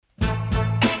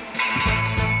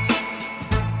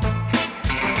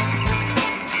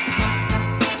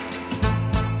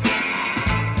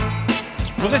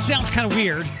sounds kind of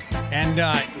weird, and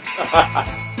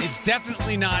it's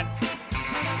definitely not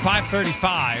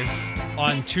 5:35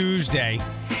 on Tuesday.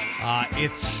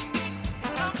 It's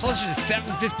closer to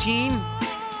 7:15,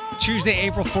 Tuesday,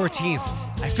 April 14th.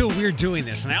 I feel weird doing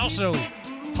this, and I also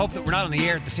hope that we're not on the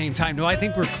air at the same time. No, I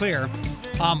think we're clear.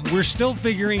 We're still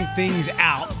figuring things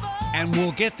out, and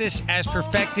we'll get this as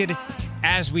perfected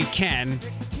as we can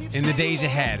in the days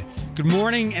ahead. Good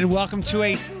morning, and welcome to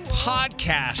a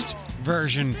podcast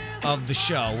version of the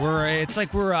show.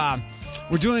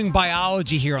 We're doing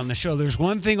biology here on the show. There's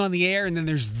one thing on the air, and then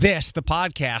there's this, the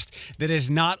podcast, that is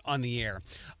not on the air.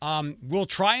 We'll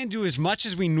try and do as much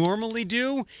as we normally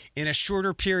do in a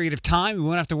shorter period of time. We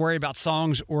won't have to worry about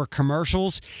songs or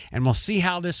commercials, and we'll see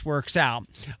how this works out.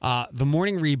 The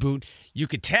morning reboot, you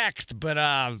could text, but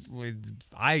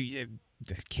I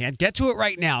can't get to it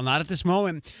right now, not at this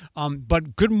moment.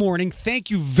 But good morning. Thank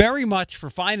you very much for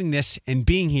finding this and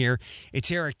being here.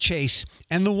 It's Eric Chase,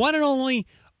 and the one and only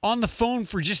on the phone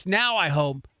for just now, I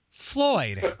hope,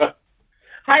 Floyd.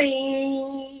 Hi.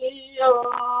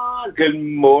 Good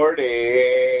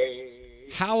morning.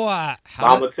 How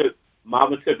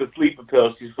Mama took a sleeping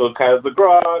pill. She's still kind of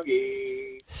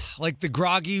groggy. Like the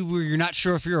groggy where you're not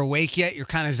sure if you're awake yet, you're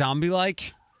kind of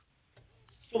zombie-like?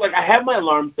 So, I had my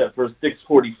alarm set for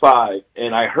 6:45,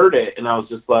 and I heard it, and I was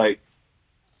just,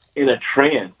 in a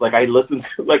trance. I listened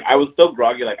to, I was so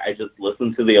groggy, I just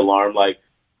listened to the alarm,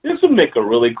 this would make a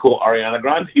really cool Ariana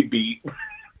Grande beat.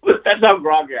 That's how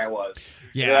groggy I was.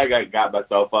 Yeah. And I got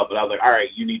myself up, and I was like, all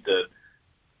right, you need to,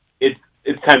 it's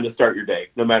time to start your day.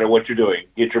 No matter what you're doing,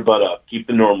 get your butt up. Keep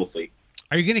the normalcy.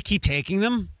 Are you going to keep taking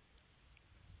them?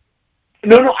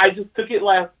 No, I just took it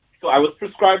so I was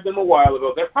prescribed them a while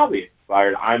ago. They're probably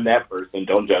expired. I'm that person.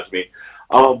 Don't judge me.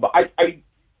 But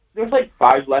there's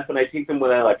 5 left, and I take them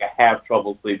when I have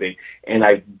trouble sleeping. And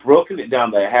I've broken it down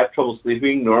that I have trouble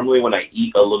sleeping normally when I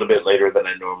eat a little bit later than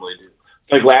I normally do.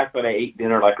 Last night I ate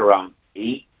dinner around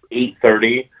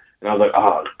 8:30, and I was like,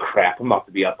 oh crap, I'm about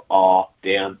to be up all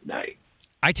damn night.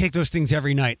 I take those things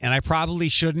every night, and I probably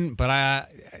shouldn't, but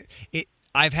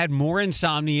I've had more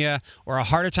insomnia or a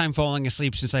harder time falling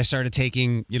asleep since I started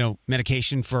taking,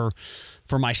 medication for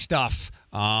my stuff.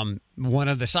 One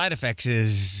of the side effects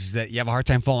is that you have a hard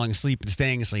time falling asleep and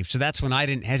staying asleep. So that's when I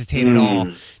didn't hesitate at all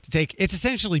to take. It's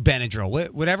essentially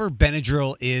Benadryl. Whatever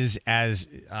Benadryl is as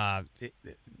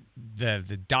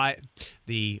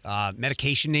the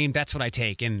medication name. That's what I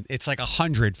take, and it's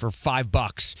 $100 for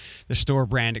 $5, the store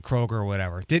brand at Kroger or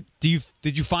whatever. Did you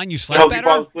find you slept better? Did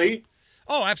you fall asleep?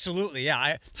 Oh, absolutely.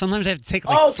 Yeah. Sometimes I have to take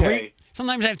 3.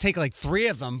 Sometimes I have to take 3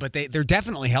 of them, but they're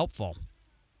definitely helpful.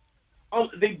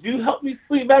 They do help me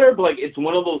sleep better, but it's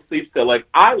one of those sleeps that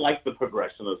I like the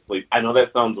progression of sleep. I know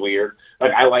that sounds weird.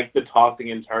 I like the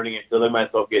tossing and turning and feeling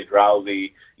myself get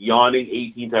drowsy, yawning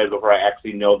 18 times before I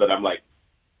actually know that I'm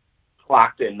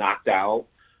clocked and knocked out.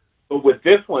 But with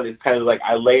this one, it's kind of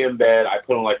I lay in bed, I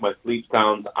put on my sleep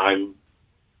sounds.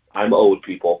 I'm old,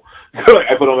 people.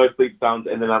 I put on my sleep sounds,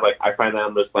 and then I find that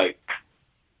I'm just like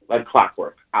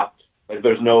clockwork out.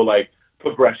 There's no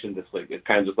progression to sleep. It's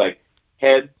kind of just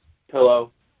head,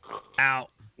 pillow, out,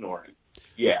 snoring.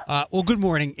 Yeah. Well, good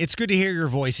morning. It's good to hear your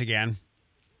voice again.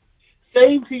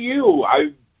 Same to you.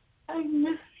 I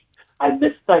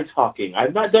miss my talking.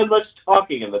 I've not done much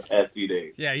talking in the past few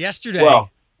days. Yeah, yesterday.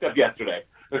 Well, except yesterday.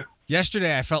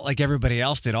 Yesterday, I felt like everybody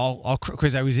else did, all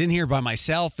because I was in here by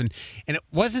myself, and it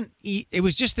wasn't. It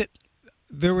was just that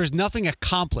there was nothing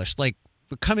accomplished. We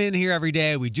come in here every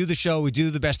day, we do the show, we do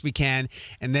the best we can,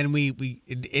 and then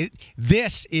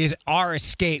this is our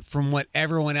escape from what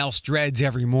everyone else dreads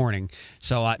every morning.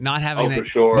 So not having that, for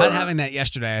sure. Not having that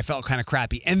yesterday, I felt kind of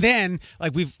crappy. And then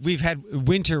we've had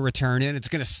winter return, and it's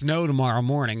going to snow tomorrow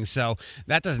morning, so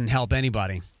that doesn't help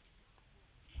anybody.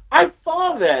 I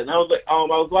saw that, and I was I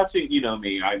was watching,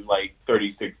 me, I'm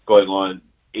 36 going on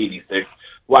 86,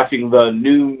 watching the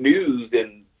new news,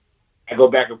 and I go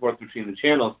back and forth between the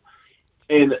channels,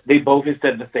 and they both have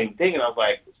said the same thing, and I was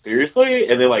like, seriously?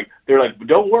 And they're like,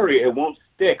 don't worry, it won't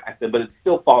stick. I said, but it's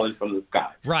still falling from the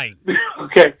sky. Right.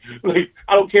 Okay?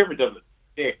 I don't care if it doesn't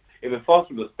stick. If it falls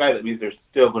from the sky, that means there's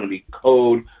still going to be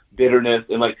cold, bitterness,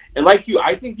 and like you,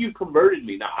 I think you converted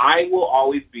me. Now, I will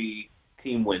always be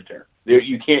Team Winter.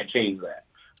 You can't change that.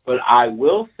 But I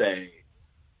will say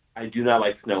I do not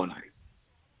like snow and ice.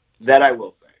 That I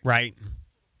will say. Right.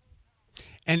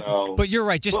 And but you're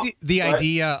right. Just the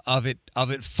idea of it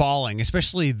falling,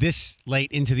 especially this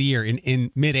late into the year,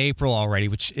 in mid-April already.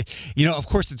 Which, of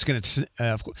course, it's going to.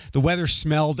 The weather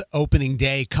smelled opening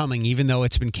day coming, even though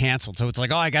it's been canceled. So it's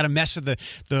I got to mess with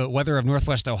the weather of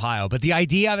Northwest Ohio. But the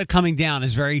idea of it coming down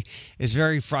is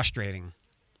very frustrating.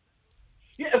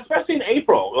 Yeah,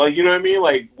 Like, you know what I mean?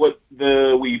 Like,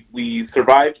 we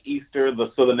survived Easter,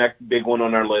 so the next big one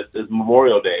on our list is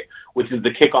Memorial Day, which is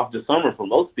the kickoff to summer for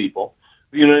most people.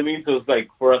 You know what I mean? So it's like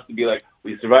for us to be like,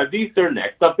 we survived Easter,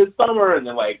 next up is summer, and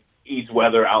then like each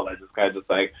weather outlet is kind of just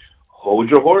like, hold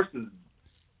your horses,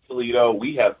 Toledo,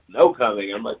 we have snow coming.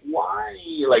 And I'm like, why?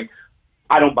 Like,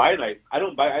 I don't buy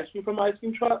ice cream from an ice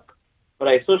cream truck, but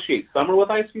I associate summer with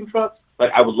ice cream trucks.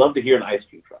 Like, I would love to hear an ice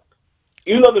cream truck.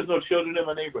 Even though there's no children in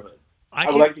my neighborhood, I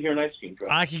would like to hear an ice cream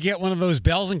truck. I could get one of those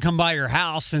bells and come by your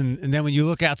house, and then when you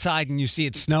look outside and you see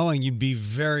it snowing, you'd be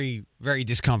very, very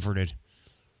discomforted.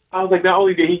 I was like, not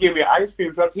only did he give me an ice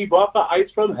cream truck, he brought the ice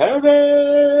from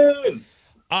heaven.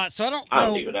 So I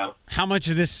don't know how much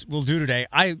of this we'll do today.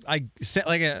 I said,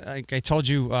 like I told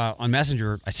you on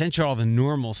Messenger, I sent you all the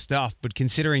normal stuff, but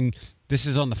considering this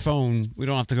is on the phone, we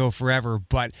don't have to go forever.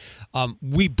 But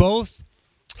we both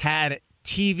had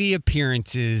TV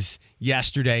appearances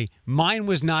yesterday. Mine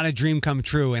was not a dream come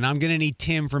true, and I'm going to need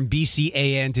Tim from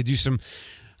BCAN to do some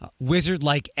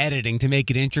wizard-like editing to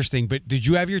make it interesting. But did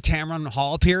you have your Tamron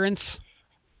Hall appearance?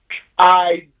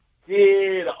 I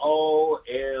did.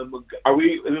 Are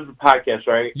we? This is a podcast,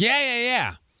 right?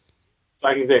 Yeah. So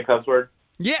I can say a cuss word?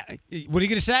 Yeah. What are you going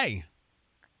to say?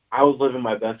 I was living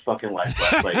my best fucking life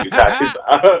last night, you guys.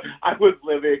 I was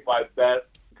living my best,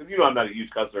 because you know I'm not a huge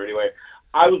cusser anyway.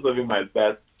 I was living my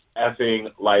best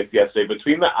effing life yesterday.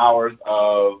 Between the hours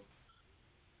of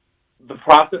the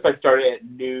process, I started at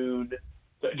noon.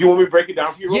 Do you want me to break it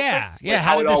down for you real quick? Yeah. Like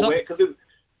how did it all went?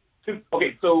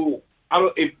 Okay, so I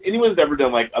don't. If anyone's ever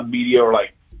done like a media or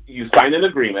like you sign an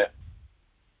agreement,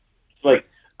 like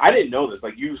I didn't know this.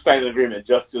 Like you sign an agreement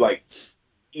just to like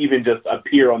even just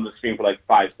appear on the screen for like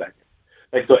 5 seconds.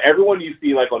 Like so, everyone you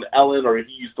see like on Ellen, or if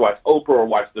you used to watch Oprah or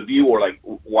watch The View or like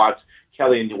watch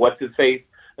Kelly and what's his face,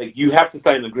 like you have to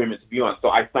sign an agreement to be on. So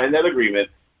I signed that agreement.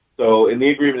 So in the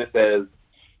agreement it says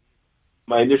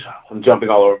I'm jumping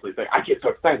all over the place. Like I get so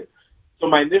excited. So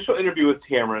my initial interview with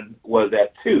Tamron was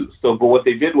at 2. So, but what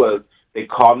they did was they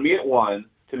called me at 1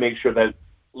 to make sure that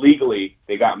legally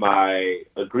they got my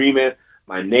agreement,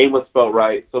 my name was spelled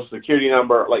right, social security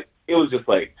number. Like it was just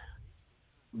like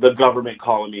the government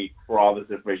calling me for all this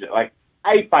information. Like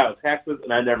I file taxes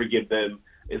and I never give them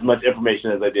as much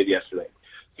information as I did yesterday.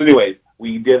 So anyways,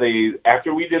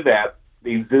 after we did that,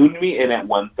 they zoomed me in at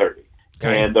 1:30.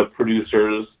 Okay. And the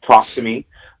producers talked to me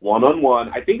one-on-one.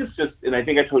 I think it's just, and I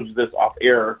think I told you this off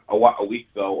air a week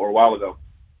ago or a while ago.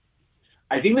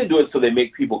 I think they do it so they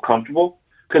make people comfortable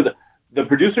because the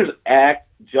producers act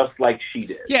just like she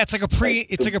did. Yeah, it's like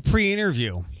a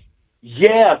pre-interview.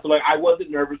 Yeah, so like I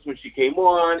wasn't nervous when she came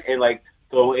on, and like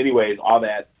so. Anyways, all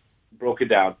that broke it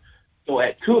down. So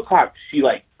at 2:00, she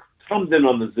like comes in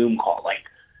on the Zoom call, like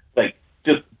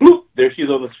just bloop, there she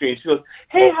is on the screen. She goes,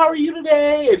 "Hey, how are you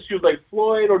today?" And she was like,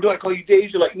 "Floyd, or do I call you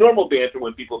Deja?" Like normal banter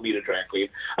when people meet a drag queen.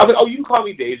 I was like, "Oh, you can call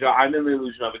me Deja. I'm in the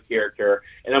illusion of a character,"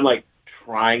 and I'm like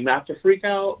trying not to freak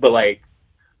out, but like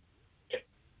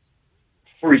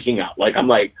freaking out. Like I'm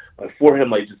like my forehead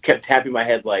like just kept tapping my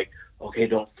head, like, "Okay,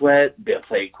 don't sweat.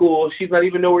 Play it cool." She's not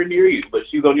even nowhere near you, but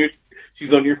she's on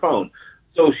your phone.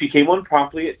 So she came on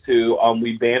promptly at 2.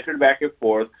 We bantered back and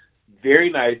forth. Very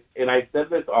nice. And I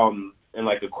said this in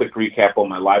like a quick recap on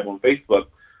my live on Facebook.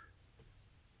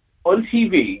 On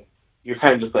TV, you're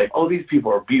kind of just like, oh, these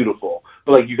people are beautiful.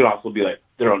 But like you can also be like,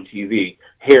 they're on TV,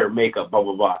 hair, makeup, blah,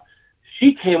 blah, blah.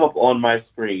 She came up on my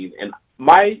screen, and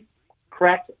my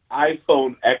cracked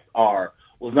iPhone XR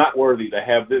was not worthy to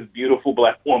have this beautiful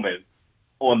black woman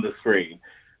on the screen.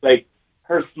 Like,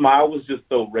 her smile was just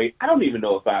so great. I don't even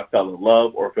know if I fell in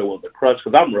love or if it was a crush,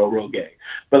 because I'm real gay.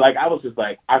 But like, I was just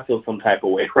like, I feel some type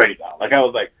of way right now. Like, I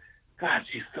was like, God,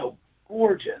 she's so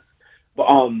gorgeous. But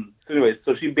so anyways,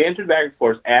 so she bantered back and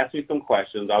forth, asked me some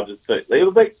questions. I'll just say it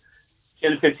was like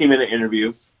 10 to 15 minute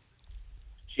interview.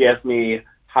 She asked me,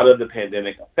 how did the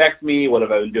pandemic affect me? What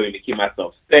have I been doing to keep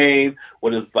myself sane?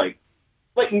 What is like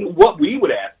what we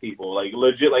would ask people, like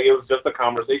legit, like it was just a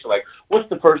conversation. Like, what's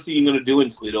the first thing you're gonna do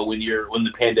in Toledo when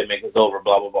the pandemic is over?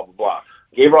 Blah blah blah blah blah.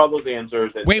 Gave her all those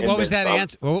answers. Wait, what was that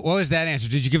answer? What was that answer?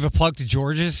 Did you give a plug to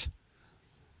George's?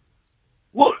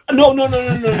 Well, no.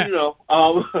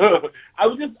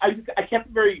 I kept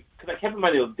it very, because I kept in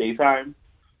mind it was daytime,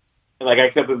 and like I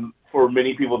kept it, for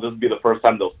many people this would be the first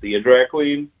time they'll see a drag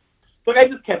queen. So like, I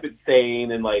just kept it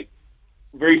sane and like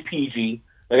very PG.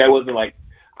 Like I wasn't like,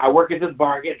 I work at this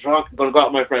bar, I get drunk, I'm gonna go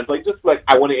out with my friends. Like just like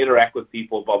I want to interact with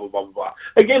people, blah blah blah blah blah.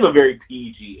 I gave a very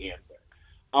PG answer.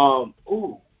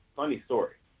 Funny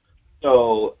story.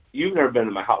 So you've never been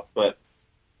to my house, but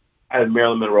I have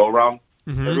Marilyn Monroe around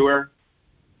everywhere.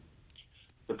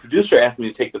 The producer asked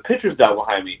me to take the pictures down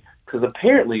behind me because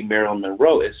apparently Marilyn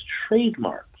Monroe is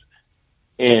trademarked.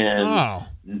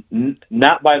 And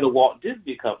not by the Walt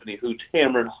Disney Company, who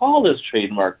Tamron Hall is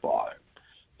trademarked by.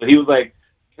 So he was like,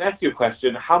 "Can I ask you a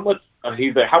question? How much?"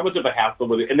 He's like, "How much of a hassle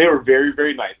would it?" And they were very,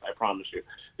 very nice. I promise you.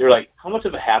 They were like, "How much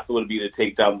of a hassle would it be to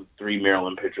take down the 3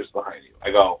 Marilyn pictures behind you?"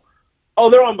 I go, "Oh,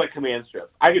 they're on my command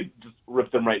strip. I could just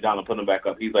rip them right down and put them back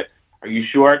up." He's like, "Are you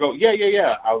sure?" I go, "Yeah, yeah,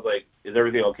 yeah." I was like, "Is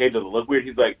everything okay? Does it look weird?"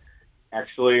 He's like,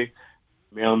 "Actually,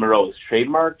 Marilyn Monroe is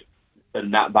trademarked, but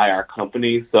not by our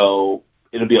company, so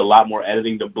it'll be a lot more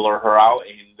editing to blur her out."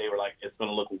 And they were like, "It's going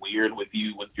to look weird with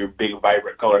you with your big,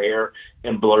 vibrant color hair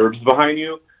and blurbs behind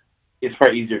you. It's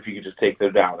probably easier if you could just take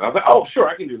them down." And I was like, "Oh, sure,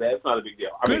 I can do that. It's not a big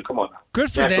deal. I mean, come on now.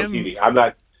 Good for them. TV. I'm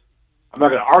not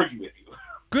going to argue with you."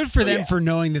 Good for them for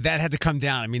knowing that had to come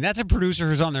down. I mean, that's a producer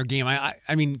who's on their game.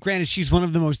 I mean, granted, she's one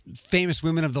of the most famous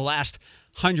women of the last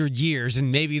 100 years,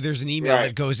 and maybe there's an email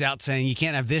that goes out saying you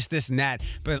can't have this, this, and that.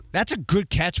 But that's a good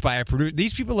catch by a producer.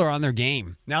 These people are on their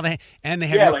game now. They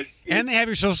have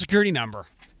your social security number.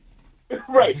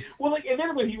 Right. Well, and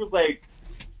then when he was like,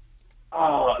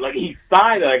 he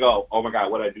sighed, and I go, "Oh my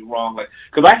God, what did I do wrong?"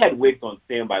 Because I had wigs on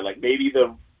standby. Maybe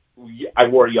I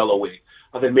wore a yellow wig.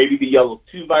 I was like, maybe the yellow's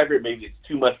too vibrant, maybe it's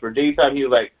too much for daytime. He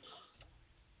was like,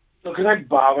 "So can I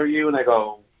bother you?" And I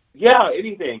go, "Yeah,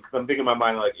 anything." Because I'm thinking in my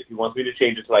mind, if he wants me to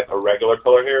change it to a regular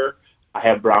color hair, I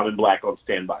have brown and black on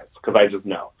standby because I just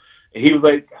know. And he was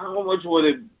like, "How much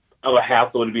of a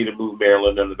hassle would it be to move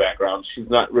Marilyn in the background? She's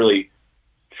not really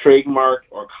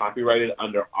trademarked or copyrighted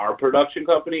under our production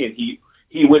company." And he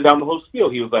went down the whole spiel.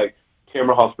 He was like,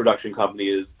 "Tamron Hall's production company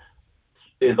is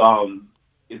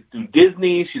through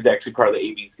Disney. She's actually part of the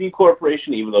ABC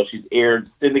Corporation, even though she's aired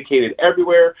syndicated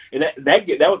everywhere." And that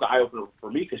was the eye opener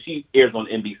for me because she airs on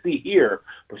NBC here,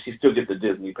 but she still gets a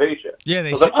Disney paycheck. Yeah,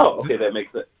 they so like, "Oh, okay, that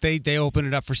makes sense." They open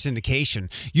it up for syndication.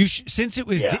 Since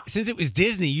it was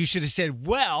Disney, you should have said,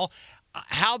 "Well,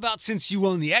 how about since you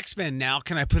own the X-Men now,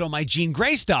 can I put all my Jean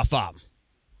Grey stuff up?"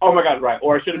 Oh my God, right?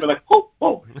 Or I should have been like, "Oh."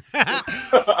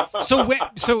 So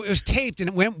it was taped,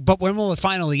 and but when will it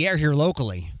finally air here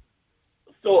locally?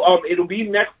 So it'll be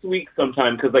next week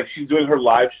sometime because she's doing her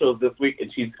live shows this week,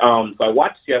 and she's so I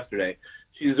watched yesterday.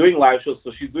 She's doing live shows,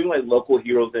 so she's doing local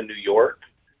heroes in New York.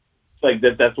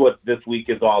 That's what this week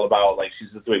is all about.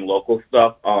 She's just doing local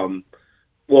stuff.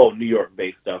 New York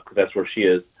based stuff because that's where she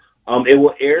is. It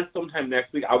will air sometime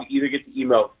next week. I'll either get the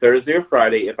email Thursday or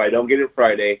Friday. If I don't get it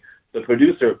Friday, the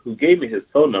producer who gave me his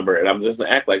phone number, and I'm just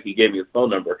gonna act like he gave me his phone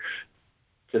number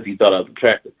because he thought I was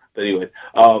attractive. But anyways,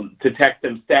 to text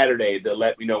him Saturday to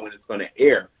let me know when it's going to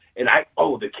air. And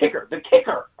the kicker.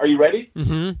 Are you ready?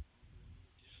 Mm-hmm.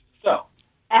 So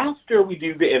after we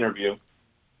do the interview,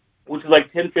 which is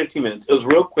 10, 15 minutes, it was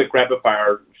real quick, rapid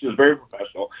fire. She was very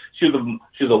professional. She was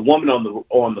a woman on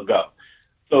the go.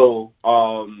 So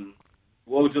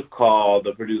we'll just call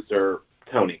the producer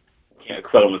Tony.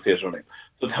 Because I don't want to say his real name.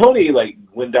 So Tony,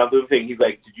 went down through the thing. He's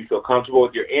like, "Did you feel comfortable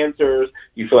with your answers?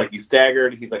 You feel like you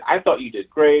staggered?" He's like, "I thought you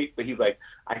did great." But he's like,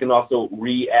 "I can also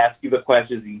re-ask you the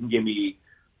questions. You can give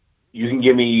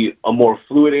me a more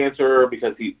fluid answer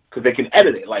because they can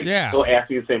edit it. They'll ask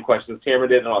you the same questions Tamron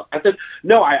did." And all. I said,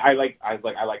 "No, I like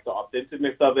the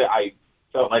authenticness of it. I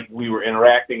felt like we were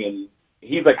interacting." And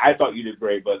he's like, "I thought you did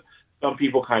great, but some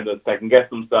people kind of second guess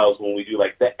themselves when we do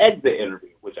the exit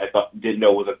interview," which I didn't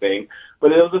know was a thing,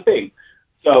 but it was a thing.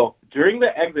 So during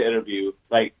the exit interview,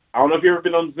 I don't know if you've ever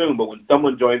been on Zoom, but when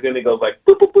someone joins in, it goes boop,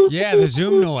 boop, boop. Yeah, the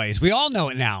Zoom noise. We all know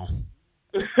it now.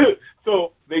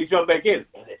 So they jump back in,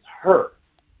 and it's her.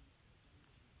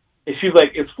 And she's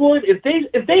like, "Is Floyd, is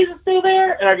Deja still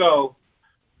there?" And I go,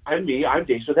 "I'm me. I'm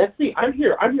Deja. That's me. I'm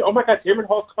here. Oh my God, Tamron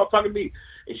Hall's talking to me."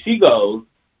 And she goes,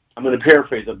 I'm going to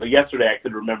paraphrase it, but yesterday I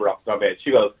couldn't remember off the top of my head.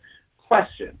 She goes,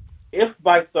 "Question. If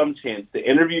by some chance the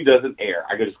interview doesn't air,"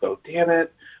 I could just go, "Damn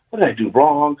it. What did I do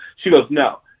wrong?" She goes,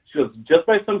 "No." She goes, "Just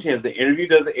by some chance the interview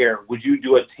doesn't air, would you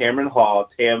do a Tamron Hall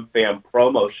Tam Fam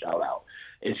promo shout out?"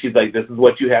 And she's like, "This is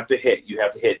what you have to hit. You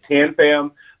have to hit Tam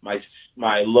Fam. Her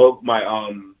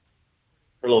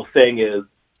little saying is,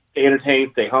 stay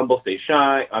entertained, stay humble, keep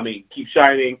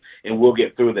shining, and we'll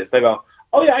get through this." I go,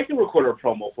 "Oh yeah, I can record a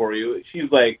promo for you."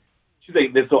 She's like,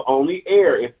 "This will only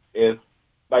air if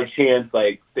by chance,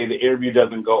 say the interview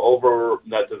doesn't get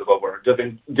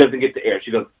to air."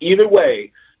 She goes, "Either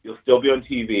way, you'll still be on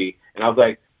TV." And I was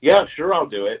like, "Yeah, sure, I'll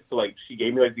do it." So she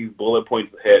gave me these bullet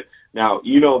points to hit. Now,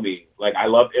 you know me, I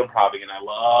love improv and I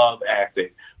love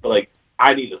acting, but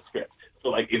I need a script.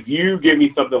 So if you give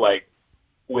me something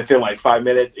within 5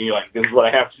 minutes and you're like, "This is what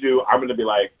I have to do," I'm going to be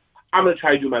I'm going to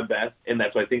try to do my best. And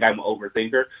that's why I think I'm an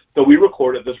overthinker. So we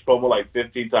recorded this promo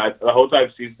 15 times. The whole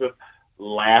time she's just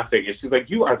laughing, and she's like,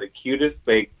 "You are the cutest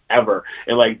thing ever."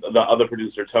 And like the other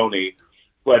producer, Tony,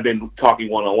 who I've been talking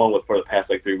one-on-one with for the past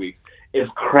like 3 weeks, is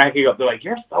cracking up. They're like,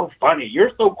 "You're so funny.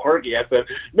 You're so quirky." I said,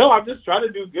 "No, I'm just trying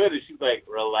to do good." And she's like,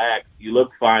 "Relax. You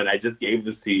look fine. I just gave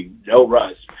this to you. No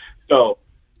rush." So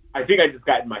I think I just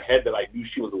got in my head that I knew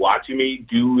she was watching me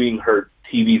doing her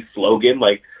TV slogan.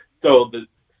 Like, so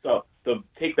the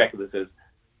take back of this is,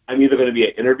 I'm either going to be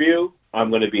an interview, or I'm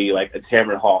going to be like a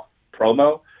Tamron Hall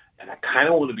promo, and I kind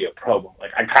of want to be a promo.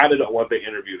 Like, I kind of don't want the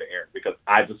interview to air because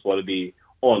I just want to be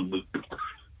on loop.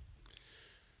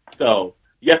 So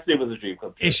yesterday was a dream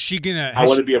come true. Is she gonna? I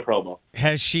want to be a promo.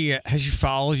 Has she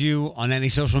followed you on any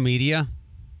social media?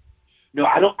 No,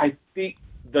 I don't. I think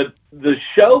the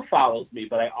show follows me,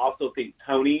 but I also think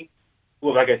Tony,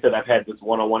 who, like I said, I've had this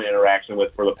one-on-one interaction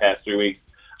with for the past 3 weeks.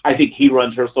 I think he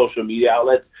runs her social media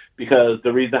outlets, because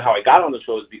the reason how I got on the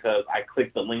show is because I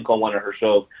clicked the link on one of her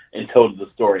shows and told the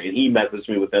story, and he messaged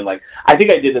me within I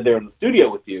think I did it there in the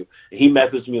studio with you, and he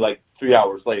messaged me 3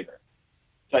 hours later.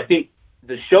 So I think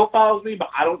the show follows me, but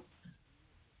I don't.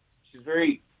 She's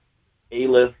very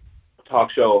A-list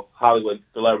talk show, Hollywood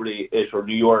celebrity-ish, or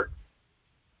New York.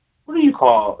 What do you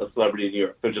call a celebrity in New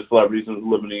York? They're just celebrities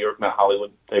who live in New York, not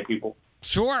Hollywood type people.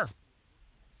 Sure.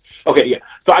 Okay, yeah.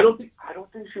 So I don't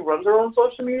think she runs her own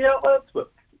social media outlets,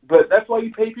 but that's why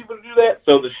you pay people to do that.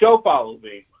 So the show follows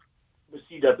me, but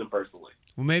she doesn't personally.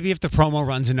 Well, maybe if the promo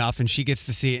runs enough and she gets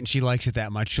to see it and she likes it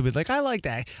that much, she'll be like, "I like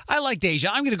that. I like Deja.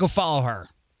 I'm going to go follow her."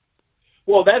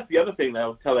 Well, that's the other thing that I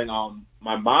was telling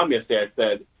my mom yesterday. I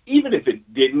said, even if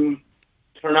it didn't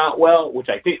turn out well, which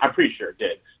I'm pretty sure it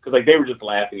did, because they were just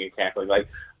laughing and cackling.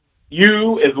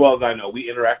 You, as well as I know, we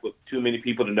interact with too many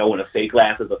people to know when a fake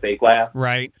laugh is a fake laugh.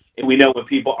 Right. And we know when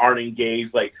people aren't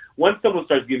engaged. Once someone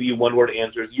starts giving you one-word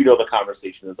answers, you know the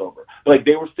conversation is over. But,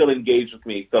 they were still engaged with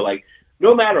me. So,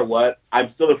 no matter what,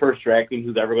 I'm still the first drag queen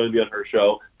who's ever going to be on her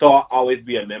show. So I'll always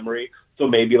be a memory. So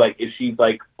maybe, if she's,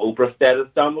 Oprah status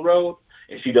down the road,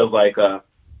 and she does, a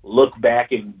look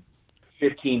back in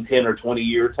 15, 10, or 20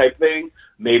 year type thing,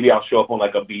 maybe I'll show up on,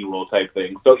 a B-roll type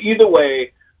thing. So either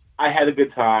way, I had a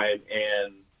good time,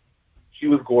 and she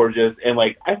was gorgeous. And,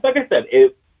 like I said,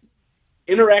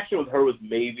 interaction with her was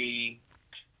maybe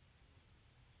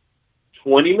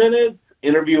 20 minutes.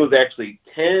 Interview was actually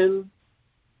 10.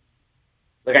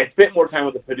 I spent more time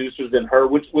with the producers than her,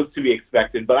 which was to be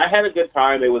expected. But I had a good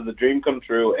time. It was a dream come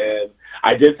true. And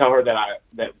I did tell her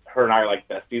that her and I are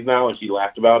besties now, and she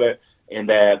laughed about it. And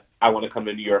that I want to come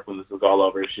to New York when this is all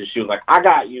over. She was like, "I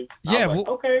got you." Yeah,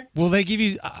 okay. Well, they give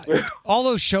you all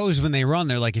those shows when they run.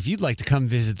 They're like, if you'd like to come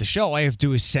visit the show, all I have to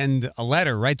do is send a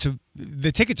letter, right? So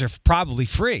the tickets are probably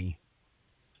free.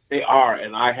 They are,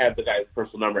 and I had the guy's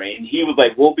personal number, and he was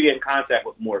like, "We'll be in contact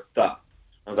with more stuff."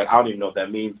 I was like, "I don't even know what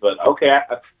that means," but okay.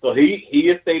 So he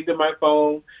is saved in my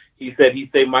phone. He said he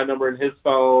saved my number in his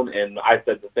phone, and I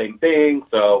said the same thing.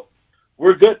 So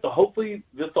we're good. So hopefully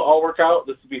this will all work out.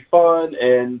 This will be fun,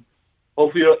 and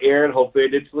hopefully it'll air, and hopefully I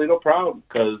did Toledo proud,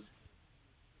 because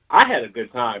I had a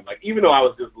good time. Even though I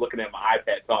was just looking at my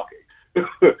iPad talking.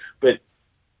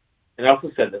 And I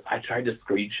also said this, I tried to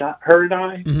screenshot her and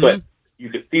I, but you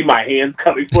could see my hands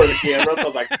coming for the camera. So I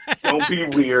was like, don't be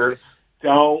weird.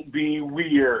 Don't be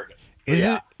weird.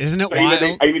 Isn't it so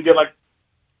wild?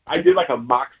 I did a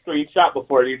mock screenshot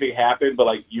before anything happened, but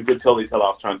you could totally tell I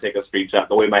was trying to take a screenshot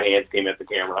the way my hands came at the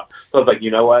camera. So I was like,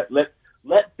 you know what?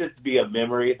 Let this be a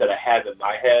memory that I have in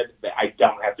my head that I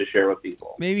don't have to share with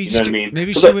people. Maybe you know what I mean?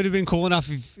 Maybe she would have been cool enough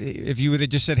if you would have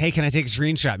just said, "Hey, can I take a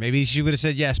screenshot?" Maybe she would have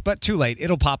said yes, but too late.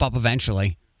 It'll pop up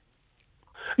eventually.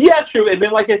 Yeah, true. And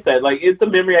then, like I said, it's a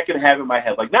memory I can have in my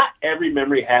head. Not every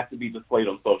memory has to be displayed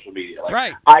on social media.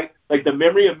 Right. The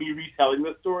memory of me retelling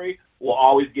this story will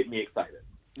always get me excited,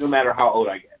 no matter how old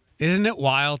I get. Isn't it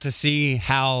wild to see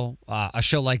how a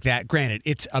show like that, granted,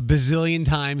 it's a bazillion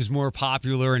times more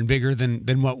popular and bigger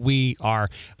than what we are,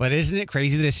 but isn't it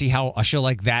crazy to see how a show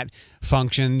like that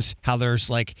functions, how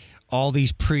there's all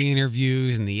these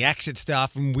pre-interviews and the exit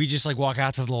stuff, and we just walk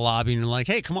out to the lobby and like,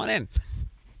 "Hey, come on in."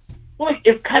 Well,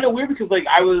 it's kind of weird because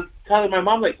I was telling my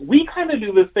mom, we kind of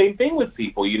do the same thing with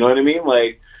people, you know what I mean?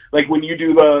 Like when you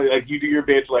do you do your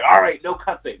bit, all right, no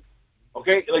cussing.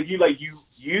 Okay?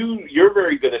 You're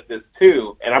very good at this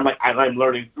too. And I'm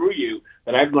learning through you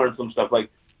that I've learned some stuff.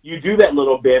 You do that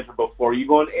little banter before you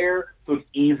go on air, so it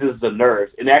eases the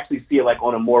nerves, and actually see it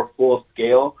on a more full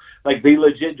scale. They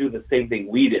legit do the same thing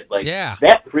we did. Yeah.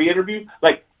 That pre-interview,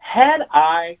 had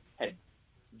I had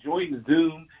joined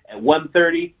Zoom at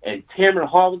 1:30 and Tamron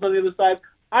Hall was on the other side,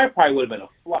 I probably would have been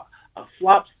a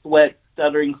flop, sweat,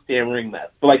 stuttering, stammering mess.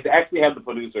 But to actually have the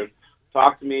producers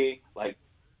talk to me,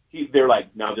 they're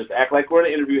like, no, just act like we're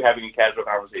in an interview having a casual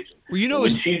conversation. Well, you know, when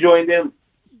she joined in,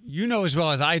 you know as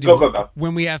well as I do, go.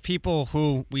 When we have people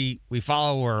who we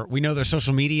follow or we know their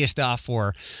social media stuff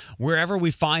or wherever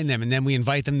we find them and then we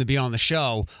invite them to be on the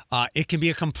show, it can be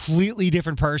a completely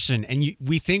different person. And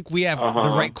we think we have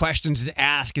the right questions to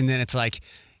ask. And then it's like,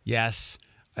 yes,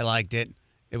 I liked it.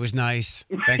 It was nice.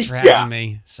 Thanks for having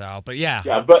me. So, but yeah.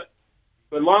 Yeah, but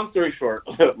long story short,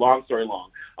 long story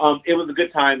long, it was a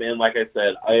good time. And like I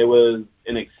said, it was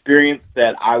an experience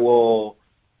that I will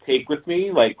take with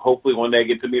me. Like, hopefully one day I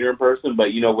get to meet her in person. But,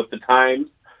 with the times,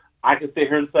 I can sit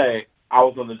here and say, I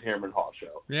was on the Tamron Hall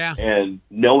show. Yeah. And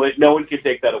no one can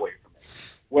take that away from me.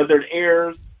 Whether it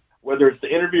airs, whether it's the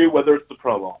interview, whether it's the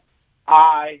promo,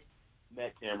 I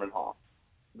met Tamron Hall.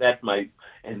 That's my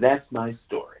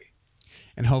story.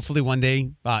 And hopefully one day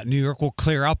New York will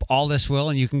clear up, all this will,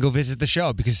 and you can go visit the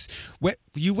show. Because when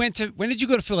did you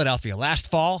go to Philadelphia? Last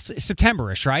fall?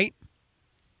 September-ish, right?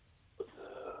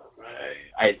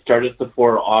 I started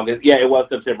Sephora August. Yeah, it was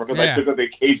September because I took a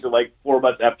vacation like 4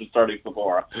 months after starting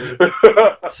Sephora.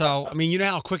 So, I mean, you know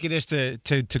how quick it is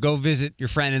to go visit your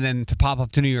friend and then to pop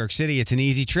up to New York City. It's an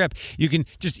easy trip. You can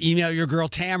just email your girl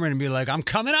Tamron and be like, I'm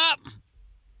coming up.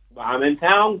 I'm in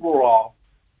town, girl.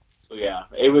 So, yeah,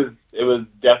 it was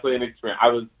definitely an experience. I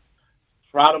was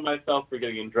proud of myself for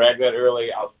getting dragged that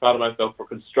early. I was proud of myself for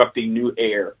constructing new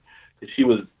hair because she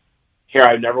was hair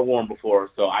I've never worn before.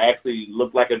 So I actually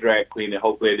looked like a drag queen, and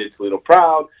hopefully I did Toledo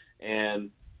proud. And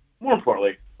more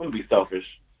importantly, I'm going to be selfish.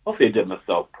 Hopefully I did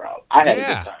myself proud. I had a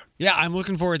good time. Yeah, I'm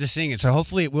looking forward to seeing it. So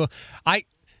hopefully it will. I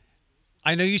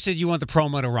know you said you want the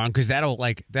promo to run because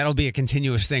that'll be a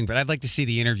continuous thing, but I'd like to see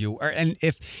the interview. And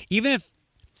even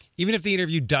if the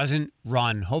interview doesn't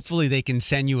run, hopefully they can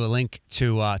send you a link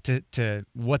to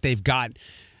what they've got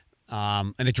in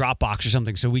a Dropbox or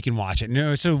something so we can watch it.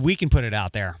 No, so we can put it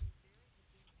out there.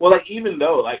 Well, even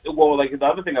though, the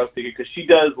other thing I was thinking, because she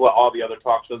does what all the other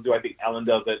talk shows do. I think Ellen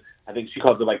does it. I think she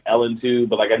calls it, Ellen too.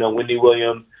 But, I know Wendy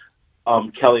Williams,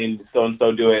 Kelly and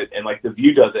so-and-so do it. And, The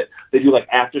View does it. They do,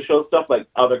 after-show stuff,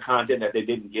 other content that they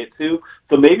didn't get to.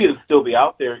 So maybe it'll still be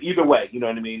out there. Either way, you know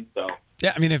what I mean? So.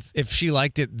 Yeah, I mean, if she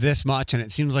liked it this much and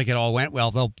it seems like it all went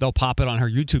well, they'll pop it on her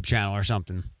YouTube channel or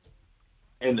something.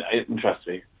 And trust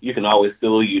me, you can always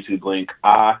steal a YouTube link.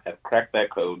 I have cracked that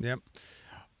code. Yep.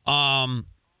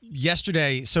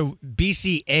 Yesterday, so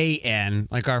BCAN,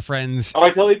 our friends. Oh, I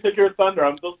totally took your thunder.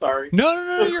 I'm so sorry.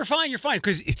 No, you're fine. You're fine.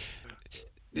 Because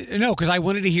I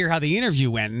wanted to hear how the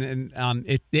interview went, and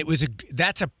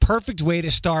that's a perfect way to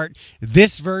start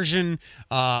this version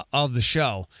of the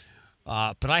show.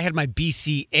 But I had my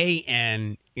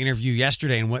BCAN interview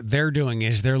yesterday, and what they're doing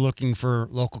is they're looking for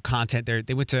local content.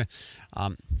 They went to.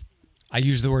 I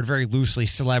use the word very loosely,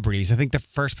 celebrities. I think the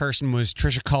first person was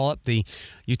Trisha Cullop, the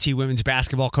UT women's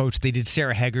basketball coach. They did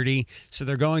Sarah Hegarty. So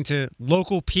they're going to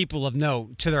local people of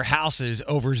note to their houses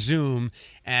over Zoom.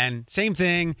 And same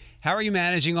thing, how are you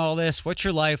managing all this? What's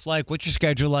your life like? What's your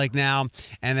schedule like now?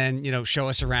 And then, show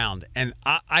us around. And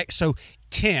so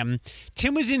Tim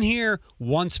was in here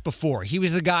once before. He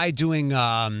was the guy doing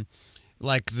the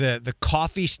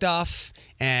coffee stuff,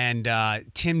 and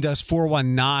Tim does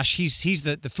 4-1 Nosh. He's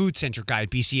the food centric guy at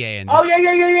BCA. Oh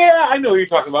yeah. I know what you're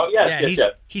talking about.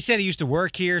 Yes. He said he used to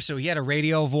work here, so he had a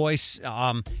radio voice.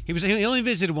 He only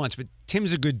visited once, but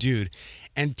Tim's a good dude.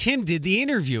 And Tim did the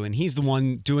interview, and he's the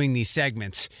one doing these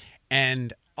segments.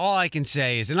 And all I can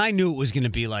say is, and I knew it was going to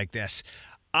be like this.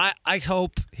 I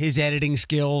hope his editing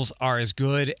skills are as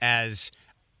good as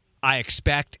I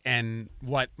expect and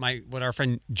what our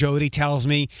friend Jody tells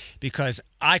me, because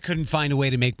I couldn't find a way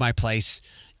to make my place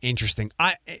interesting.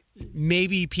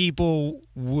 Maybe people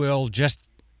will just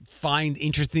find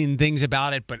interesting things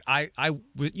about it, but I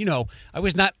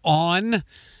was not on.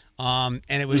 And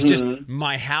it was just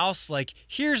my house.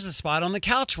 Here's the spot on the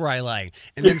couch where I lay,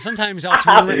 and then sometimes I'll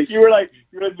turn around. You were like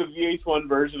the VH1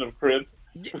 version of Crib.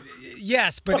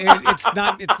 Yes, but it's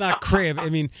not crib. I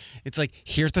mean, it's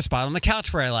here's the spot on the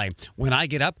couch where I lay. When I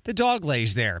get up, the dog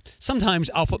lays there. Sometimes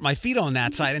I'll put my feet on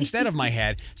that side instead of my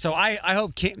head. So I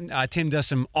hope Tim does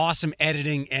some awesome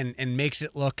editing and makes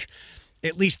it look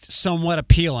at least somewhat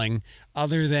appealing,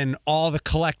 other than all the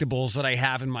collectibles that I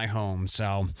have in my home.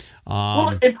 So,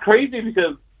 well, it's crazy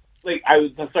because I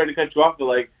started to cut you off,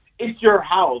 but it's your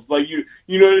house.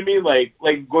 You know what I mean? Like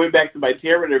going back to my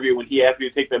Tamron interview when he asked me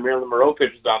to take the Marilyn Monroe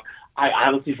pictures down, I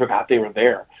honestly forgot they were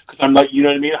there. Because I'm you know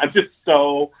what I mean? I'm just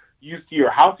so used to your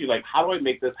house. You're how do I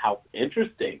make this house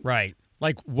interesting? Right.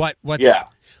 Like Yeah.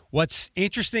 what's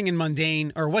interesting and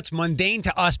mundane, or what's mundane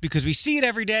to us because we see it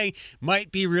every day,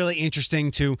 might be really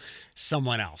interesting to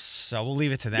someone else. So we'll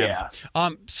leave it to them. Yeah.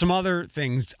 Some other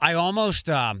things. I almost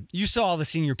you saw all the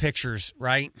senior pictures,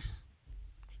 right?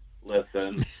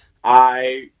 Listen,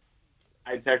 I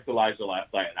texted Elijah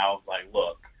last night, and I was like,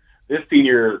 look, this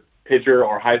senior picture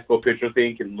or high school picture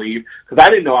thing can leave, because I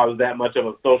didn't know I was that much of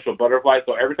a social butterfly.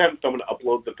 So every time someone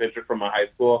uploads a picture from my high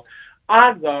school,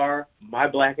 odds are my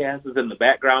black ass is in the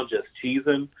background just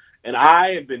cheesing. And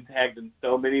I have been tagged in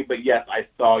so many, but yes, I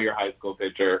saw your high school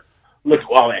picture. Look,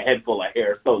 wow, a head full of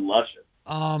hair, so luscious.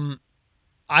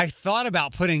 I thought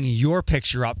about putting your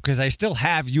picture up because I still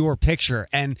have your picture,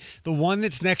 and the one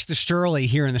that's next to Shirley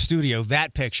here in the studio,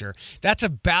 that picture, that's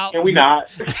about. Can we not?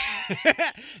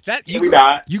 That Can we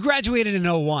not? You graduated in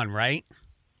 '01, right?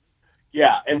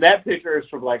 Yeah, and that picture is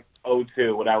from like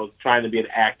 '02 when I was trying to be an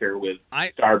actor with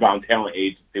Starbound Talent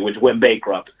Agency, which went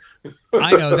bankrupt.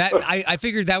 I know that. I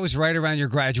figured that was right around your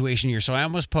graduation year, so I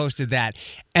almost posted that.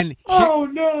 And oh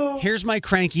no! Here's my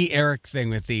cranky Eric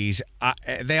thing with these.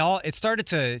 It started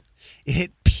to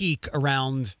hit peak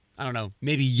around, I don't know,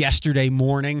 maybe yesterday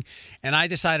morning, and I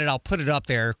decided I'll put it up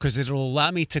there because it'll allow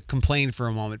me to complain for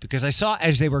a moment, because I saw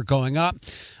as they were going up,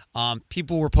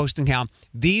 people were posting how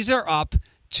these are up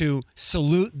to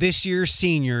salute this year's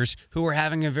seniors who are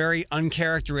having a very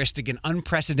uncharacteristic and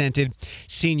unprecedented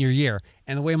senior year.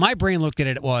 And the way my brain looked at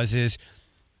it is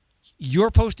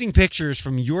you're posting pictures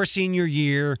from your senior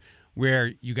year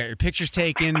where you got your pictures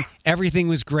taken, everything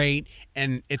was great,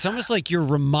 and it's almost like you're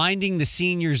reminding the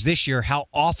seniors this year how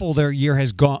awful their year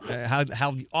has gone,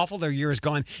 how awful their year has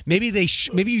gone. Maybe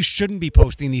you shouldn't be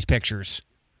posting these pictures.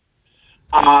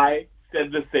 I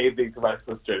said the same thing to my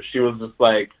sister. She was just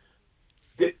like,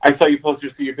 I saw you post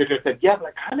your senior picture. I said, yeah,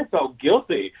 but I kind of felt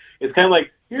guilty. It's kind of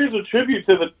like, here's a tribute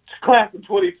to the class of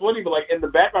 2020, but like in the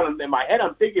background, in my head,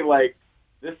 I'm thinking like,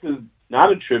 this is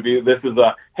not a tribute. This is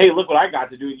a, hey, look what I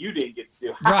got to do and you didn't get to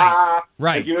do. Right.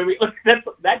 Like, you know what I mean?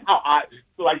 That's how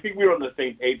so I think we were on the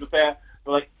same page with that.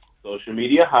 But like, social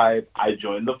media hype, I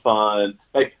joined the fun.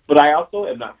 Like, but I also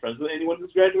am not friends with anyone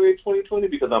who's graduated 2020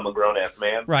 because I'm a grown-ass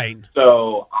man. Right.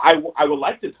 So I would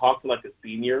like to talk to like a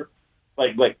senior.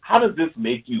 Like, how does this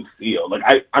make you feel? Like,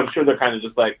 I'm sure they're kind of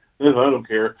just like, I don't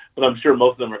care. But I'm sure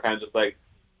most of them are kind of just like,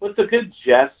 well, it's a good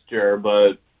gesture,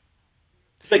 but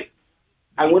like,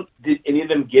 did any of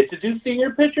them get to do senior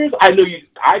pictures? I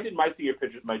did my senior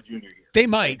pictures my junior year. They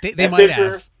might. They might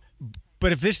have.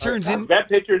 But if this turns in... That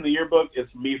picture in the yearbook is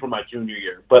me from my junior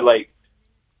year. But, like,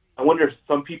 I wonder if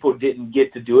some people didn't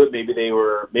get to do it.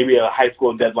 Maybe a high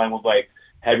school deadline was like,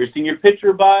 have your senior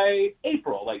picture by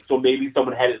April. Like, so maybe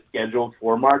someone had it scheduled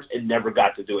for March and never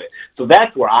got to do it. So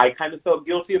that's where I kind of felt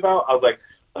guilty about. I was like,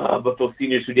 but those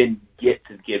seniors who didn't get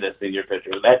to get a senior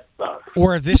picture, that sucks.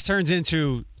 Or if this turns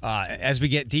into, as we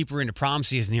get deeper into prom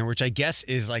season here, which I guess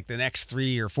is like the next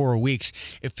 3 or 4 weeks,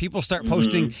 if people start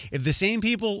posting, if the same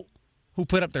people who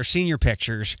put up their senior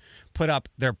pictures put up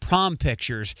their prom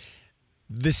pictures,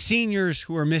 the seniors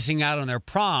who are missing out on their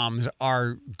proms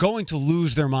are going to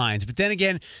lose their minds. But then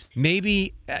again,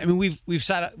 maybe, I mean, we've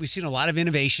seen a lot of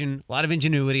innovation, a lot of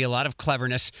ingenuity, a lot of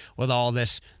cleverness with all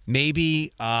this.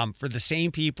 Maybe for the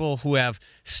same people who have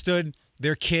stood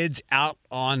their kids out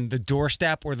on the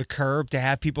doorstep or the curb to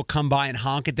have people come by and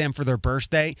honk at them for their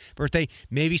birthday,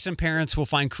 maybe some parents will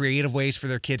find creative ways for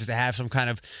their kids to have some kind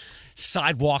of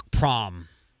sidewalk prom.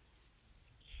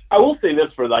 I will say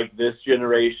this for like this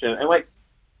generation, and like,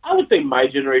 I would say my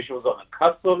generation was on the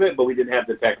cusp of it, but we didn't have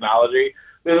the technology.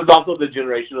 There was also the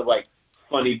generation of like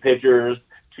funny pictures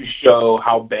to show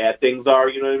how bad things are,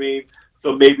 you know what I mean?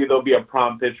 So maybe there'll be a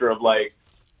prom picture of like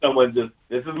someone just,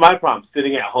 this is my prom,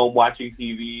 sitting at home watching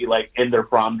TV, like in their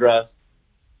prom dress.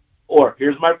 Or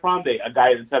here's my prom date, a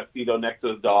guy in a tuxedo next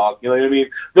to his dog, you know what I mean?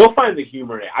 They'll find the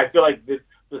humor in it. I feel like the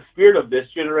spirit of this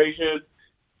generation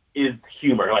is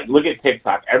humor. Like, look at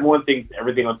TikTok. Everyone thinks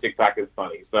everything on TikTok is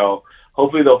funny. So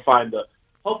hopefully they'll find the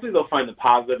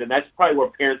positive, and that's probably where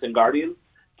parents and guardians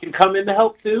can come in to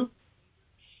help too.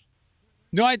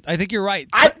 No, I think you're right.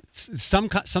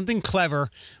 Something clever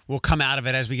will come out of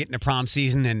it as we get into prom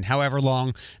season and however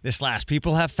long this lasts.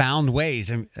 People have found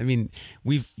ways. I mean,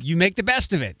 you make the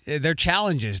best of it. There are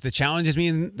challenges. The challenges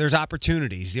mean there's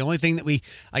opportunities. The only thing that we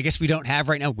don't have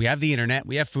right now, we have the internet,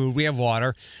 we have food, we have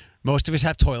water. Most of us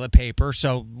have toilet paper,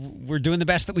 so we're doing the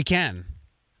best that we can.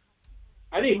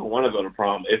 I didn't even want to go to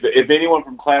prom. If anyone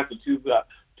from class of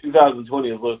 2020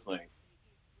 is listening,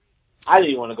 I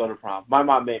didn't even want to go to prom. My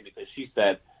mom made me because she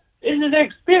said, it's an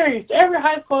experience. Every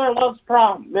high schooler loves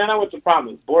prom. Man, I went to prom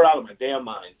and was bored out of my damn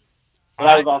mind. But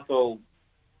I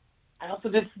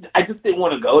just didn't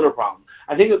want to go to prom.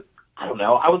 I think I don't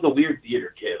know. I was a weird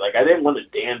theater kid. Like I didn't want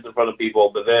to dance in front of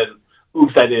people, but then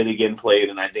Oops, I Did It Again played,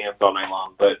 and I danced all night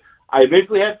long. But I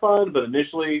eventually had fun. But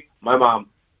initially, my mom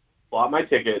bought my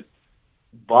tickets,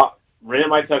 rented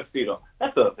my tuxedo.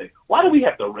 That's the other thing. Why do we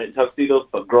have to rent tuxedos,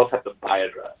 but girls have to buy a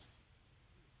dress?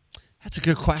 That's a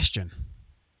good question.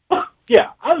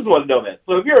 Yeah, I just want to know that.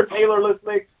 So if you're a tailor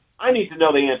listening, I need to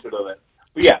know the answer to that.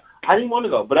 But yeah, I didn't want to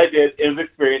go, but I did. It was an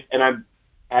experience, and I'm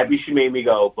happy she made me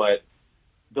go. But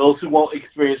those who won't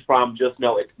experience prom, just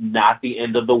know it's not the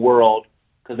end of the world,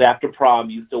 because after prom,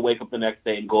 you still wake up the next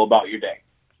day and go about your day.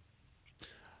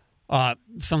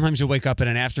 Sometimes you wake up at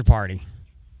an after party.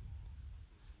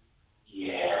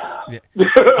 Yeah.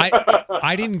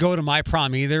 I didn't go to my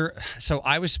prom either, so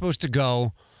I was supposed to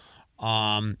go.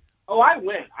 I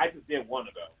went. I just didn't want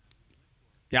to go.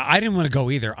 Yeah, I didn't want to go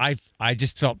either. I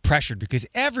just felt pressured because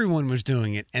everyone was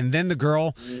doing it. And then the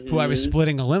girl who I was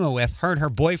splitting a limo with, her and her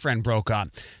boyfriend broke up.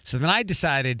 So then I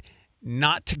decided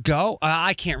not to go.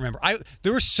 I can't remember.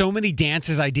 There were so many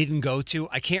dances I didn't go to.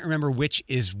 I can't remember which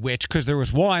is which, because there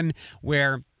was one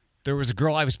where there was a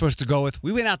girl I was supposed to go with.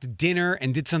 We went out to dinner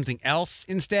and did something else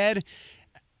instead,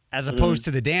 as opposed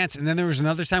to the dance. And then there was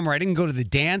another time where I didn't go to the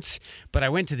dance, but I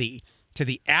went to the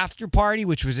after party,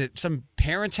 which was at some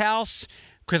parent's house,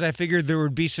 because I figured there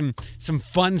would be some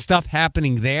fun stuff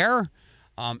happening there.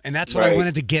 And that's what I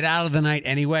wanted to get out of the night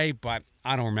anyway, but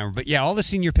I don't remember. But yeah, all the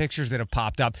senior pictures that have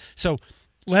popped up. So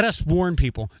let us warn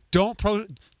people,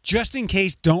 just in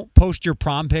case, don't post your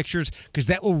prom pictures, because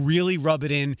that will really rub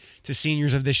it in to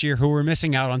seniors of this year who are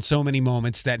missing out on so many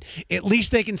moments that at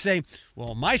least they can say,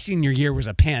 well, my senior year was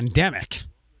a pandemic.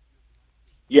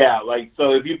 Yeah,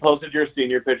 so if you posted your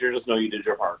senior picture, just know you did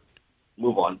your part.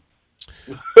 Move on.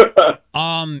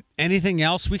 Anything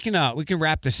else? We can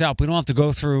wrap this up. We don't have to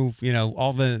go through,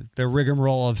 all the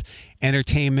rigmarole of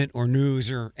entertainment or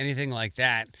news or anything like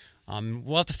that.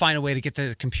 We'll have to find a way to get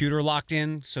the computer locked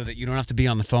in so that you don't have to be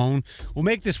on the phone. We'll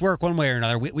make this work one way or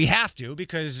another. We have to,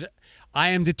 because I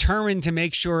am determined to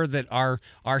make sure that our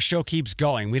show keeps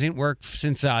going. We didn't work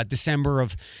since December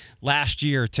of last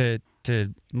year to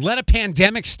let a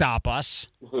pandemic stop us.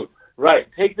 Right.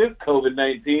 Take this,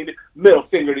 COVID-19. Middle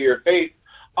finger to your face.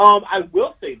 I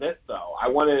will say this, though.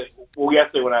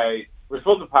 Yesterday when we're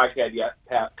supposed to podcast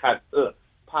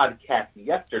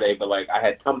yesterday, but I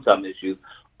had tum-tum issues.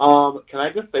 Can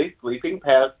I just say sleeping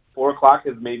past 4 o'clock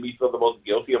has made me feel the most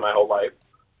guilty of my whole life?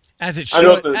 As it should. I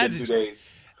know it's only been 2 days.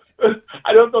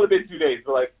 I know it's only been 2 days,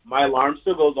 but my alarm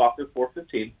still goes off at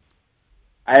 4:15.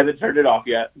 I haven't turned it off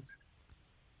yet.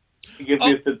 It gives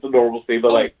me a sense of normalcy,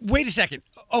 but wait a second.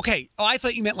 Okay. Oh, I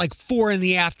thought you meant 4 in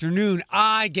the afternoon.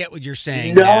 I get what you're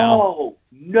saying now.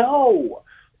 No.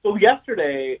 So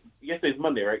yesterday's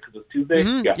Monday, right? Because it's Tuesday?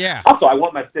 Mm-hmm, yeah. Also, I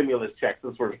want my stimulus check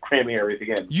since we're cramming everything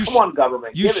in. Come on,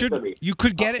 government. Give it to me. You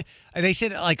could get it. They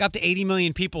said up to 80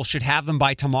 million people should have them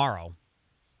by tomorrow.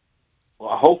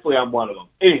 Well, hopefully I'm one of them.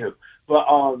 Anywho, but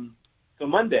so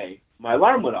Monday, my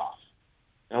alarm went off.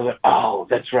 And I was like, oh,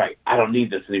 that's right. I don't need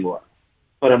this anymore.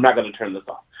 But I'm not going to turn this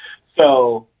off.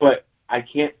 So, but I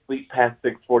can't sleep past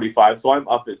 6:45, so I'm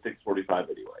up at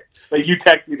 6:45 anyway. You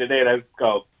text me today, and I just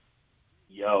go,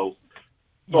 yo.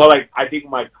 So, I think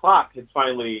my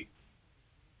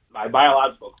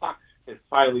biological clock has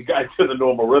finally got to the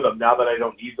normal rhythm now that I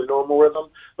don't need the normal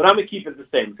rhythm. But I'm going to keep it the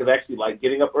same, because I actually like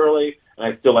getting up early, and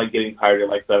I still like getting tired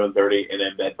at 7:30 and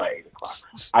in bed by 8 o'clock.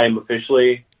 I am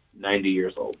officially 90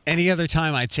 years old. Any other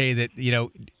time I'd say that,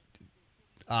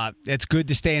 it's good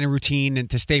to stay in a routine and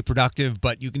to stay productive,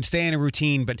 but you can stay in a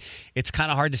routine, but it's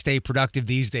kind of hard to stay productive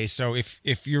these days. So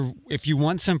if you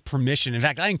want some permission, in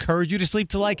fact, I encourage you to sleep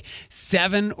till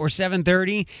 7 or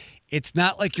 7:30. It's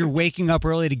not like you're waking up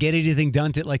early to get anything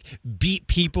done, to beat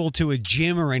people to a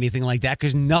gym or anything like that,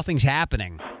 because nothing's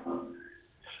happening.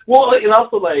 Well, and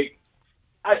also I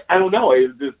don't know.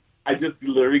 I just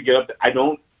literally get up. I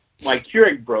don't. My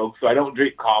Keurig broke, so I don't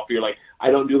drink coffee. Or I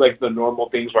don't do the normal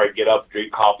things where I get up,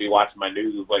 drink coffee, watch my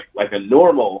news like a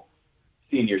normal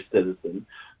senior citizen.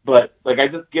 But I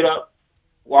just get up,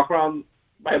 walk around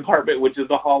my apartment, which is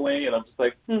the hallway, and I'm just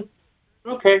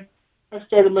okay, I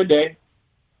started my day.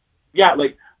 Yeah,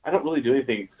 I don't really do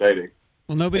anything exciting.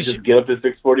 Well, I just get up at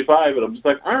 6:45, and I'm just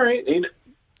all right.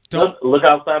 Don't look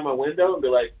outside my window and be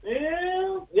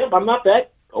yep, I'm not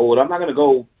that old. I'm not gonna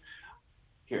go.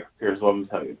 Here's what I'm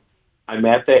telling you. I'm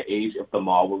at that age, if the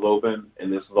mall was open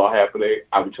and this was all happening,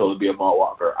 I would totally be a mall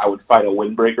walker. I would find a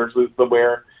windbreaker suit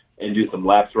somewhere and do some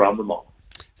laps around the mall.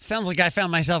 Sounds like I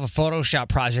found myself a Photoshop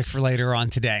project for later on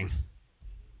today.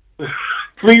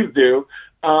 Please do.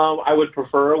 I would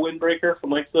prefer a windbreaker from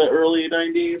like the early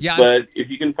 90s, Yeah, but if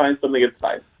you can find something, it's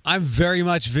fine. I'm very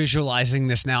much visualizing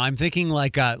this now. I'm thinking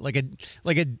like a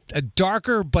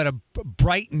darker but a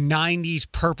bright '90s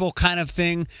purple kind of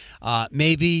thing,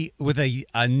 maybe with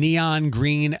a neon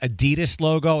green Adidas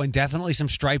logo and definitely some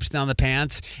stripes down the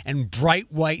pants and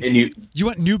bright white. And you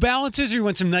want New Balances or you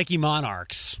want some Nike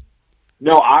Monarchs?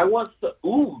 No, I want the.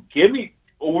 Ooh, give me.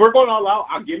 We're going all out.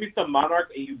 I'll give me some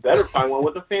Monarchs, and you better find one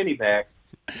with a fanny pack.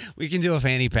 We can do a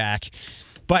fanny pack.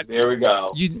 But there we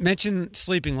go. You mentioned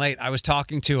sleeping late. I was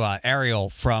talking to Ariel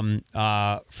from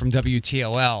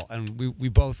WTOL, and we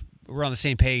both were on the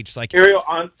same page. Like Ariel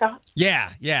Onstop?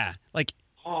 Yeah. Like,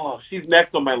 oh, she's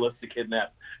next on my list to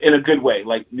kidnap in a good way,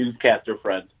 like newscaster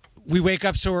friend. We wake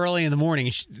up so early in the morning.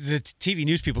 The TV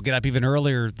news people get up even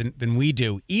earlier than we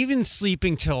do. Even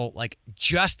sleeping till like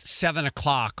just 7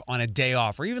 o'clock on a day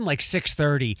off, or even like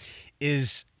 6:30,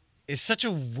 is such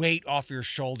a weight off your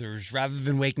shoulders rather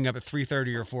than waking up at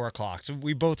 3:30 or 4 o'clock. So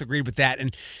we both agreed with that.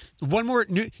 And one more,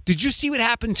 did you see what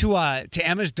happened to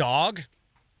Emma's dog?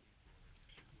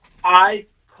 I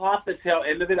caught the tail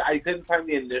end of it. I didn't find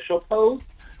the initial post,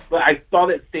 but I saw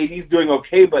that Sadie's doing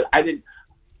okay, but I didn't.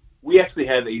 We actually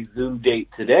had a Zoom date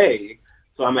today,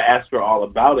 so I'm going to ask her all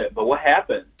about it. But what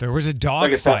happened? There was a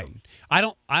dog fight. I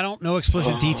don't know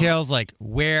explicit details like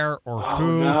where or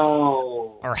who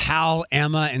or how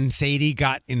Emma and Sadie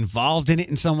got involved in it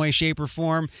in some way, shape, or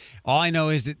form. All I know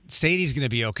is that Sadie's going to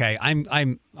be okay.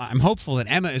 I'm hopeful that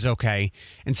Emma is okay,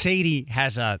 and Sadie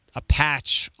has a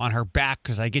patch on her back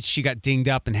because I guess she got dinged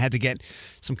up and had to get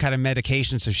some kind of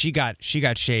medication, so she got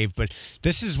shaved. But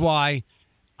this is why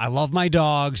I love my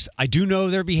dogs. I do know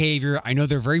their behavior. I know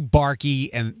they're very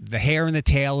barky, and the hair and the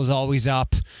tail is always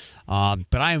up.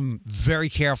 But I am very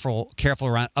careful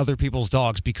around other people's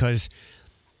dogs because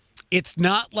it's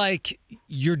not like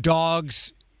your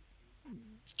dogs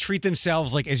treat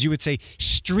themselves like, as you would say,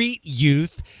 street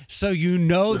youth. So you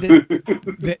know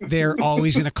that they're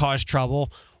always going to cause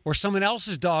trouble, or someone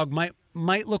else's dog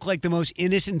might look like the most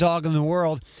innocent dog in the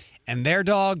world, and their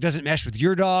dog doesn't mesh with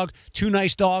your dog. Two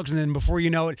nice dogs, and then before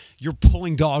you know it, you're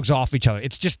pulling dogs off each other.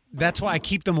 It's just, that's why I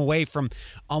keep them away from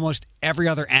almost every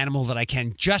other animal that I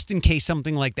can, just in case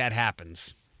something like that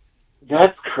happens.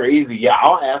 That's crazy. Yeah,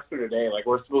 I'll ask her today. Like,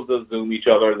 we're supposed to Zoom each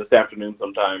other this afternoon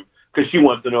sometime because she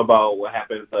wants to know about what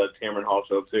happened at the Tamron Hall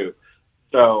show, too.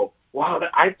 So, wow,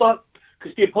 I thought,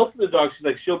 because she had posted the dog, she's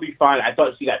like, she'll be fine. I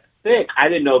thought she got sick. I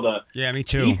didn't know the me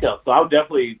too. details. So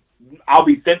I'll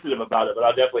be sensitive about it, but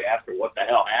I'll definitely ask her what the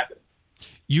hell happened.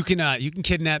 You can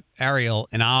kidnap Ariel,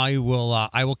 and I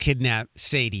will kidnap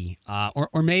Sadie,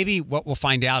 or maybe what we'll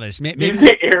find out is maybe you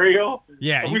say Ariel.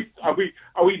 Yeah, are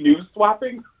we news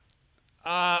swapping?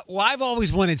 Well, I've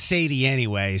always wanted Sadie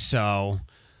anyway, so,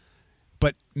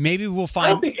 but maybe we'll find.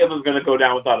 I don't think Emma's going to go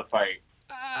down without a fight.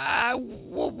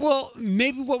 Well,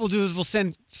 maybe what we'll do is we'll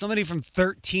send somebody from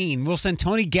 13. We'll send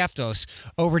Tony Geftos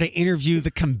over to interview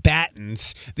the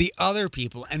combatants, the other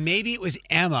people, and maybe it was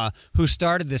Emma who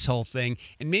started this whole thing,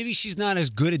 and maybe she's not as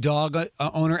good a dog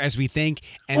owner as we think,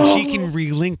 and she can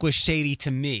relinquish Sadie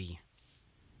to me.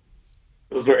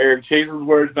 Those are Eric Chase's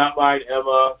words, not mine,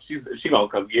 Emma. She gonna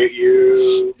come get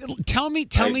you. Tell me,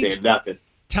 nothing.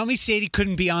 Tell me, Sadie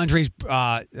couldn't be Andre's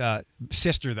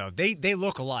sister though. They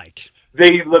look alike.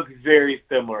 They look very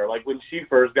similar. Like when she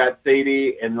first got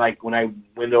Sadie, and like when I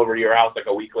went over to your house like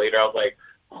a week later, I was like,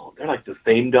 oh, they're like the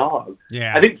same dog.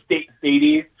 Yeah. I think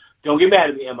Sadie. Don't get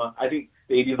mad at me, Emma. I think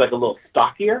Sadie's like a little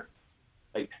stockier.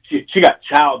 Like she got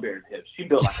childbearing hips. She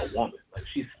built like a woman. Like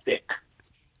she's thick.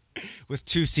 With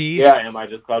 2 C's? Yeah, Emma, I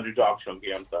just called your dog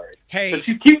chunky. I'm sorry. Hey, but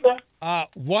she's cute though.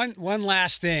 One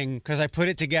last thing, because I put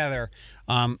it together.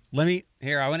 I want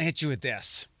to hit you with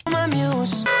this. My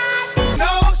muse.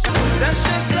 No, that's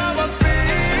just how I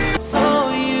feel. So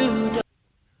you.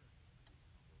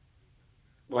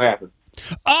 What happened?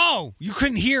 Oh, you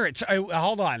couldn't hear it. So,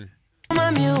 hold on.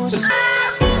 My muse.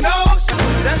 No,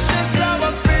 that's just how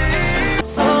I feel.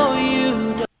 So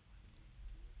you.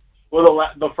 Well,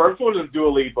 the first one is Dua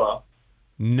Lipa.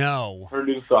 No. Her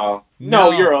new song.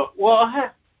 No.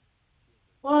 What?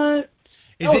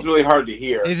 That was really hard to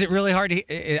hear. Is it really hard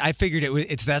to? I figured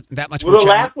it's that much more. Well, the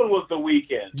last one was The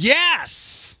Weeknd.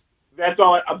 Yes. That's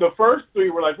all. The first three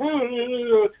were like.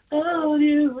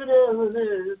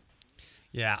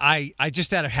 Yeah, I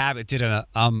just out of habit did a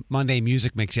Monday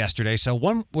music mix yesterday. So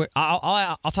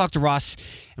I'll talk to Russ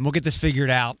and we'll get this figured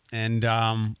out, and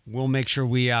we'll make sure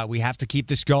we have to keep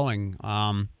this going.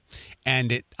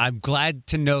 And I'm glad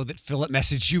to know that Philip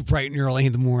messaged you bright and early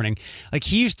in the morning. Like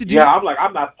he used to do. Yeah, I'm like,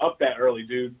 I'm not up that early,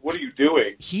 dude. What are you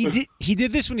doing? He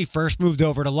did this when he first moved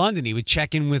over to London. He would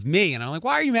check in with me, and I'm like,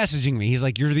 why are you messaging me? He's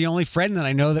like, you're the only friend that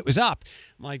I know that was up.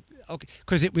 I'm like, okay,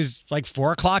 because it was like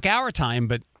 4 o'clock our time,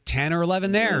 but 10 or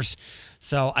 11 theirs.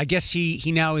 So I guess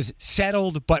he now is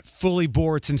settled but fully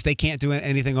bored since they can't do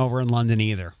anything over in London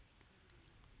either.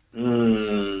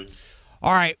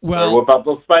 All right, well, what about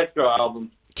those Spice Girl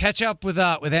albums? Catch up with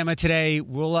Emma today.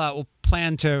 We'll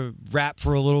plan to wrap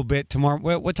for a little bit tomorrow.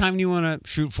 What time do you want to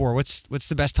shoot for? What's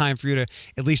the best time for you to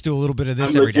at least do a little bit of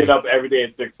this every day? I'm get up every day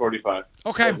at 6:45.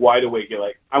 Okay. I'm wide awake.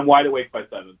 I'm wide awake by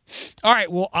 7. All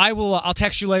right. Well, I'll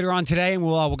text you later on today, and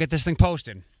we'll get this thing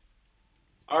posted.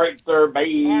 All right, sir. Bye.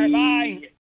 All right. Bye.